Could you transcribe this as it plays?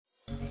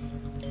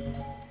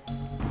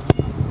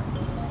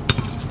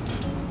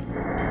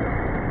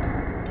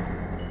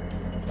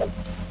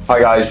Hi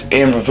guys,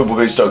 Ian from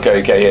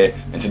footballboots.co.uk here,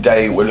 and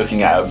today we're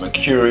looking at a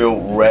Mercurial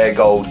Rare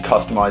Gold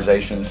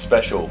customization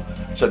special.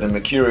 So the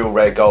Mercurial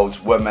Rare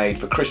Golds were made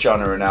for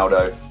Cristiano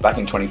Ronaldo back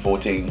in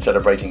 2014,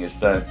 celebrating his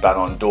third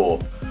Ballon D'Or.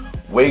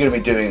 We're going to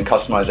be doing a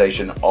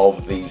customization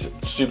of these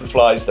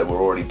Superflies that were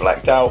already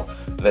blacked out.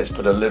 Let's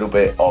put a little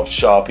bit of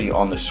Sharpie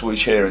on the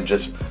swoosh here and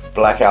just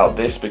black out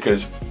this,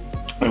 because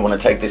we want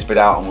to take this bit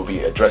out and we'll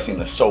be addressing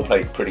the sole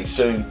plate pretty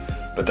soon.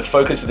 But the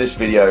focus of this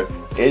video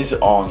is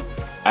on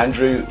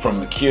Andrew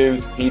from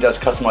McEw. He does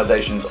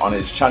customizations on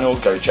his channel,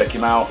 go check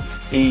him out.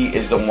 He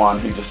is the one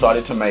who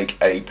decided to make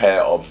a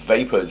pair of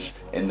Vapors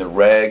in the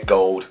Rare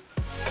Gold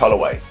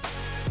colorway.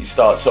 He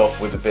starts off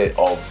with a bit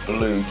of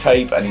blue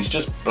tape and he's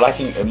just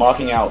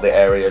marking out the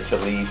area to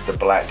leave the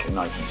black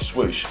Nike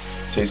swoosh.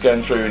 So he's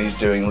going through and he's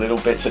doing little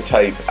bits of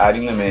tape,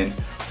 adding them in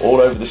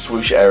all over the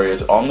swoosh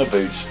areas on the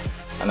boots,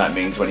 and that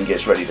means when he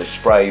gets ready to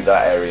spray,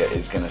 that area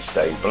is going to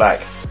stay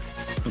black.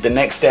 The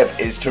next step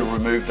is to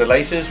remove the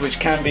laces, which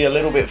can be a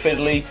little bit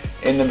fiddly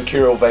in the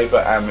Mercurial Vapor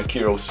and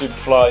Mercurial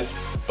Superflies,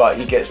 but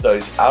he gets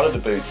those out of the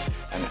boots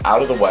and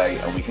out of the way,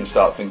 and we can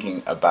start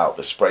thinking about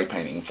the spray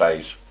painting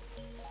phase.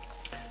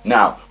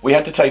 Now, we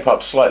had to tape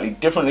up slightly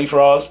differently for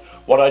ours.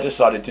 What I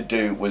decided to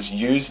do was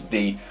use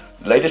the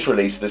latest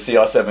release, the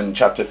CR7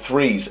 Chapter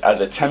 3s,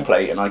 as a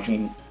template, and I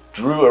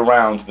drew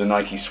around the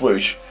Nike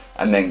swoosh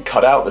and then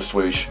cut out the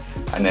swoosh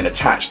and then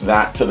attach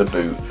that to the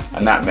boot,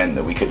 and that meant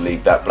that we could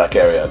leave that black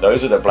area.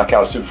 Those are the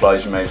blackout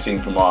Superflies you may have seen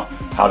from our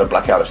How to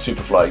Black Out a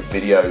Superfly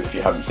video. If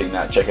you haven't seen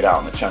that, check it out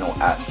on the channel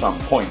at some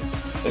point.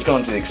 Let's go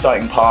on to the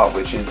exciting part,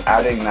 which is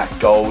adding that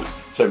gold.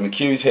 So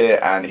McEw's here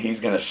and he's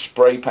going to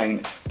spray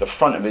paint the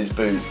front of his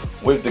boot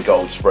with the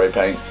gold spray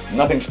paint.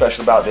 Nothing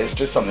special about this,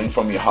 just something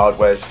from your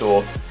hardware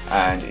store,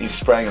 and he's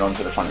spraying it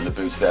onto the front of the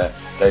boots there.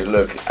 They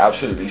look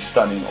absolutely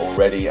stunning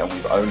already, and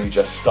we've only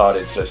just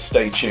started, so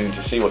stay tuned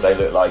to see what they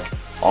look like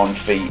on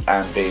feet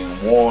and being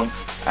worn.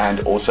 And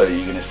also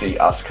you're going to see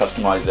us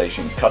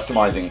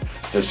customizing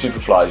the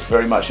Superflies,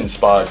 very much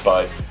inspired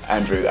by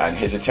Andrew and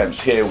his attempts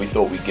here. We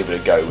thought we'd give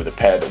it a go with a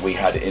pair that we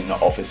had in the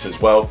office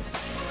as well.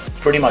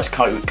 Pretty much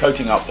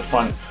coating up the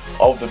front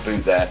of the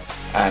boot there,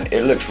 and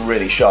it looks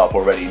really sharp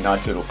already.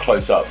 Nice little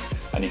close-up,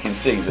 and you can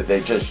see that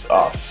they just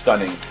are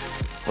stunning.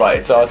 Right,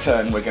 it's our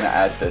turn. We're going to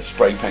add the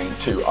spray paint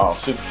to our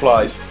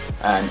Superflies,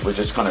 and we're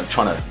just kind of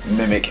trying to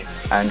mimic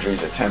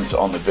Andrew's attempts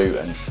on the boot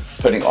and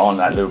putting on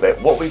that little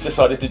bit. What we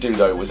decided to do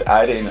though was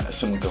add in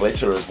some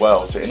glitter as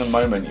well. So in a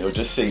moment you'll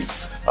just see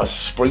us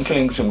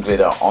sprinkling some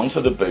glitter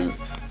onto the boot,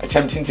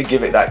 attempting to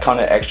give it that kind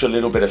of extra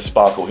little bit of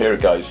sparkle. Here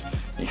it goes.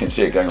 You can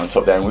see it going on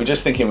top there, and we're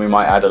just thinking we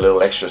might add a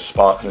little extra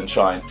sparkle and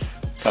shine,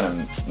 kind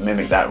of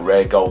mimic that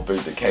Rare Gold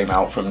boot that came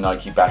out from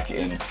Nike back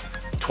in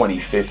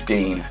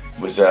 2015.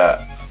 Was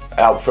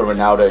out for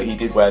Ronaldo. He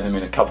did wear them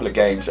in a couple of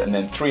games, and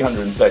then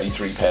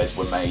 333 pairs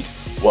were made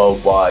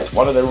worldwide.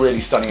 One of the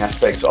really stunning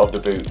aspects of the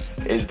boot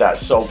is that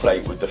sole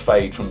plate with the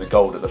fade from the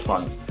gold at the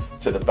front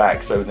to the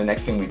back. So the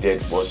next thing we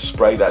did was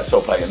spray that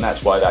sole plate, and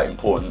that's why that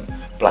important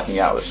blacking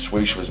out the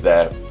swoosh was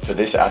there for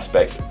this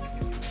aspect.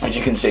 As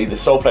you can see, the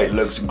sole plate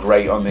looks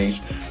great on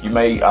these. You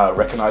may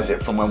recognize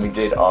it from when we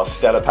did our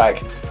Stellar Pack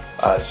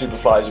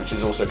Superflies, which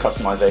is also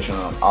customization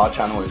on our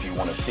channel. If you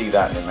want to see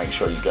that, then make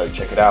sure you go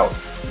check it out.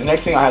 The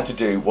next thing I had to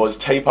do was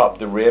tape up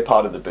the rear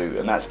part of the boot,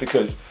 and that's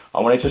because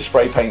I wanted to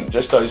spray paint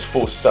just those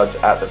 4 studs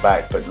at the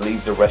back but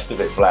leave the rest of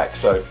it black.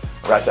 So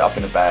I wrapped it up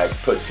in a bag,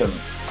 put some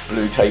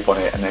blue tape on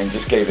it, and then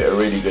just gave it a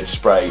really good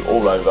spray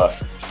all over.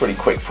 It's a pretty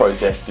quick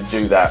process to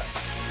do that.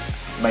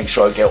 Make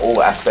sure I get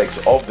all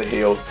aspects of the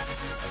heel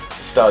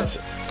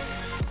studs.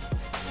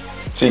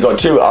 So you've got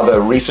 2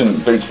 other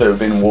recent boots that have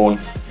been worn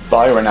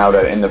by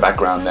Ronaldo in the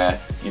background there.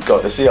 You've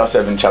got the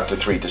CR7 Chapter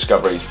 3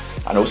 Discoveries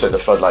and also the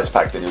Floodlights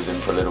pack that he was in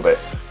for a little bit.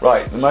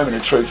 Right, the moment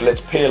of truth. Let's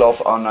peel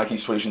off our Nike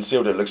swoosh and see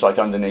what it looks like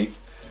underneath.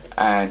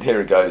 And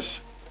here it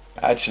goes.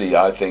 Actually,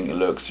 I think it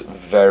looks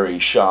very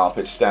sharp.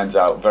 It stands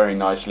out very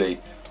nicely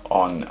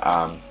on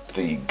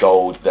the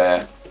gold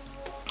there.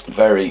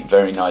 Very,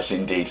 very nice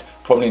indeed.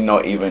 Probably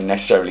not even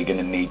necessarily going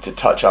to need to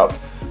touch up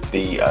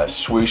the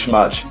swoosh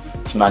much.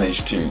 It's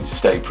managed to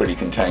stay pretty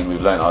contained.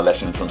 We've learned our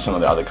lesson from some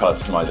of the other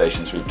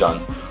customizations we've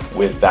done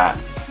with that.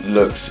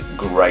 Looks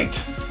great.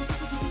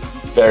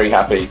 Very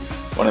happy.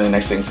 One of the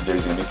next things to do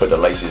is going to be put the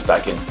laces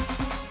back in.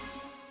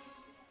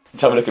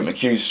 Let's have a look at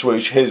McEw's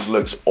swoosh. His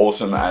looks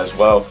awesome as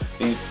well.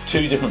 These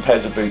 2 different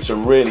pairs of boots are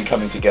really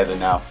coming together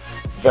now.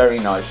 Very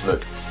nice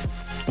look.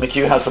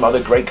 McEw has some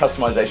other great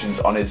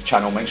customizations on his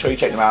channel. Make sure you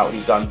check them out.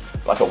 He's done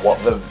like a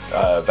Wattler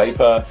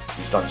Vapor,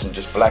 he's done some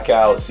just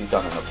blackouts, he's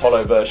done an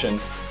Apollo version,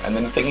 and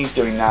then the thing he's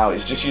doing now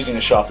is just using a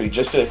Sharpie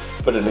just to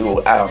put a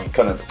little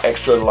kind of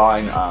extra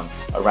line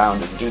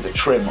around and do the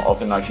trim of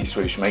the Nike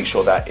swoosh. Make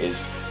sure that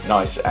is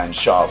nice and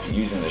sharp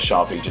using the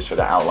Sharpie just for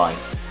the outline.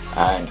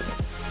 And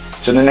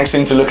so the next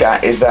thing to look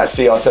at is that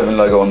CR7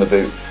 logo on the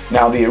boot.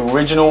 Now the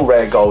original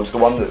Rare Golds, the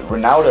one that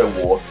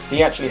Ronaldo wore,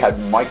 he actually had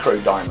micro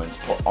diamonds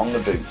put on the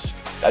boots.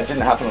 That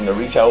didn't happen on the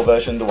retail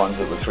version, the ones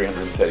that were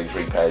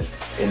 333 pairs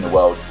in the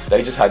world.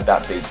 They just had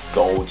that big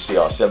gold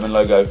CR7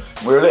 logo.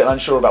 We were a little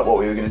unsure about what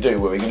we were going to do.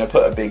 Were we going to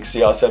put a big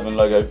CR7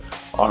 logo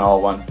on our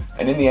one?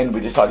 And in the end,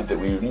 we decided that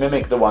we would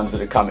mimic the ones that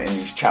had come in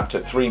these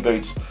Chapter 3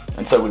 boots.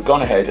 And so we've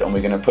gone ahead and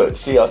we're going to put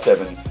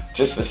CR7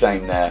 just the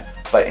same there.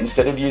 But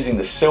instead of using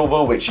the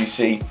silver, which you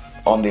see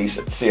on these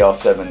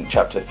CR7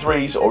 Chapter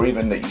 3s, or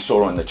even that you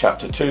saw on the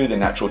Chapter 2, the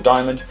natural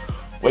diamond,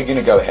 we're going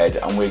to go ahead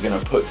and we're going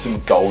to put some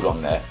gold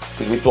on there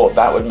because we thought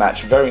that would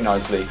match very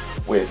nicely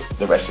with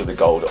the rest of the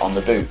gold on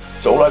the boot.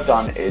 So all I've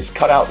done is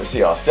cut out the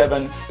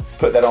CR7,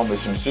 put that on with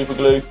some super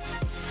glue.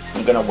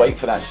 I'm going to wait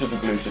for that super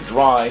glue to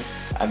dry,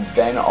 and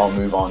then I'll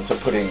move on to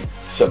putting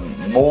some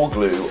more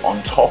glue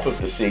on top of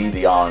the C,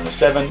 the R and the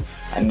 7,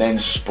 and then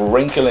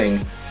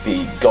sprinkling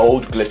the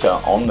gold glitter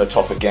on the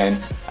top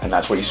again. And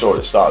that's what you saw at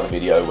the start of the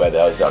video, where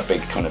there was that big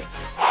kind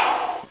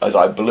of as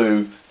I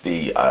blew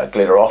the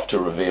glitter off to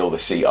reveal the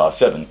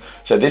CR7.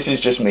 So this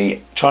is just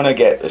me trying to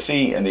get the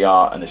C and the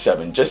R and the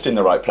 7 just in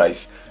the right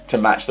place to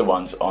match the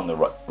ones on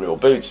the real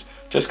boots.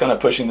 Just kind of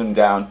pushing them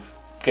down,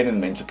 getting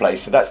them into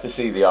place. So that's the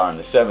C, the R and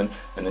the 7.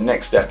 And the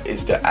next step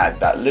is to add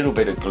that little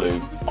bit of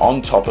glue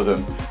on top of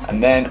them.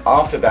 And then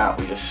after that,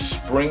 we just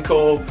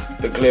sprinkle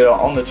the glitter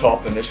on the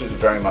top. And this was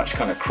very much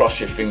kind of cross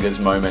your fingers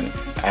moment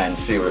and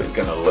see what it's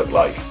going to look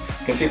like.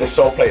 You can see the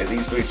sole plate of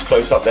these boots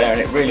close up there,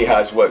 and it really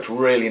has worked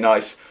really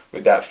nice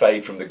with that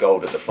fade from the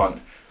gold at the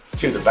front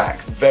to the back.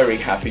 Very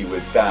happy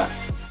with that.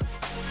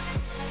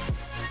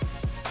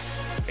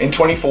 In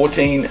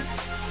 2014,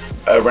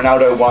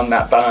 Ronaldo won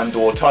that Ballon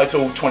D'Or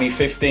title.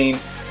 2015,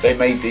 they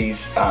made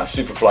these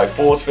Superfly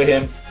 4s for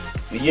him.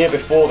 The year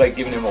before, they'd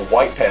given him a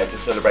white pair to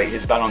celebrate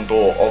his Ballon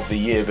D'Or of the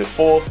year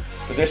before.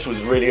 But this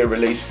was really a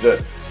release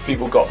that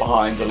people got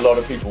behind. A lot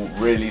of people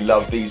really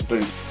loved these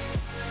boots.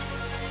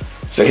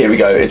 So here we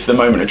go, it's the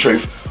moment of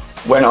truth.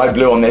 When I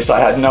blew on this, I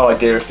had no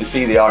idea if the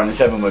C, the R and the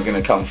 7 were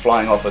going to come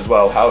flying off as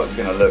well, how it was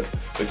going to look.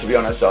 But to be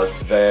honest, I was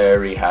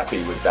very happy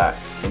with that.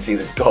 You can see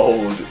the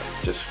gold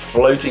just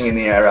floating in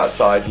the air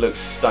outside, looks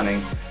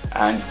stunning.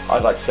 And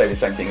I'd like to say the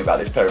same thing about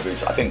this pair of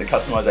boots. I think the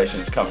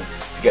customizations come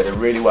together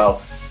really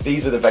well.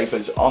 These are the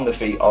vapors on the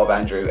feet of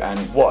Andrew, and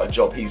what a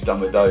job he's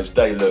done with those.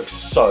 They look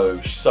so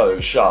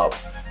sharp.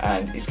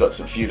 And he's got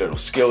some few little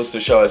skills to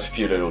show us, a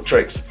few little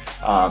tricks.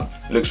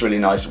 Looks really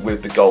nice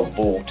with the gold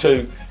ball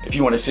too. If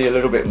you want to see a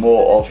little bit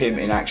more of him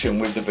in action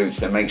with the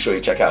boots, then make sure you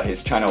check out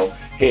his channel.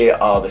 Here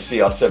are the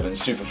CR7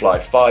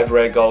 Supefly V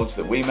Rare Golds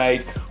that we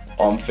made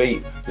on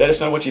feet. Let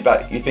us know what you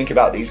think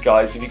about these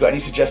guys. If you've got any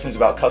suggestions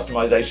about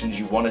customizations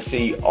you want to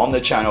see on the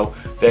channel,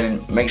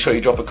 then make sure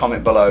you drop a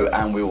comment below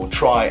and we will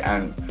try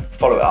and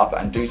follow it up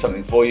and do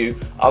something for you.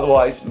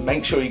 Otherwise,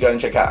 make sure you go and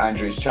check out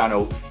Andrew's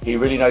channel. He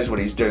really knows what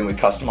he's doing with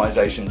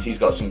customizations. He's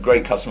got some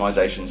great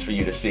customizations for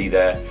you to see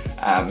there.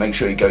 Make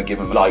sure you go give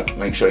him a like,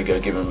 make sure you go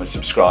give him a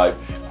subscribe.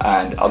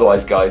 And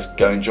otherwise, guys,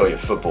 go enjoy your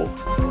football.